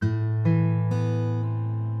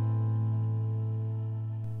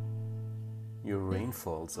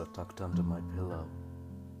rainfalls are tucked under my pillow.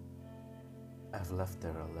 I've left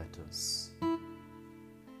there our letters.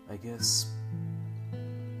 I guess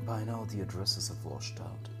by now the addresses have washed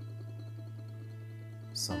out.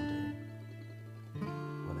 Someday,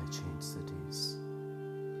 when I change cities,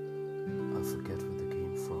 I'll forget where they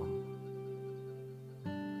came from,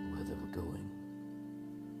 where they were going.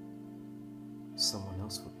 Someone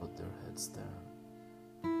else would put their heads there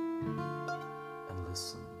and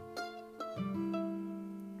listen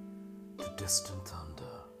to distant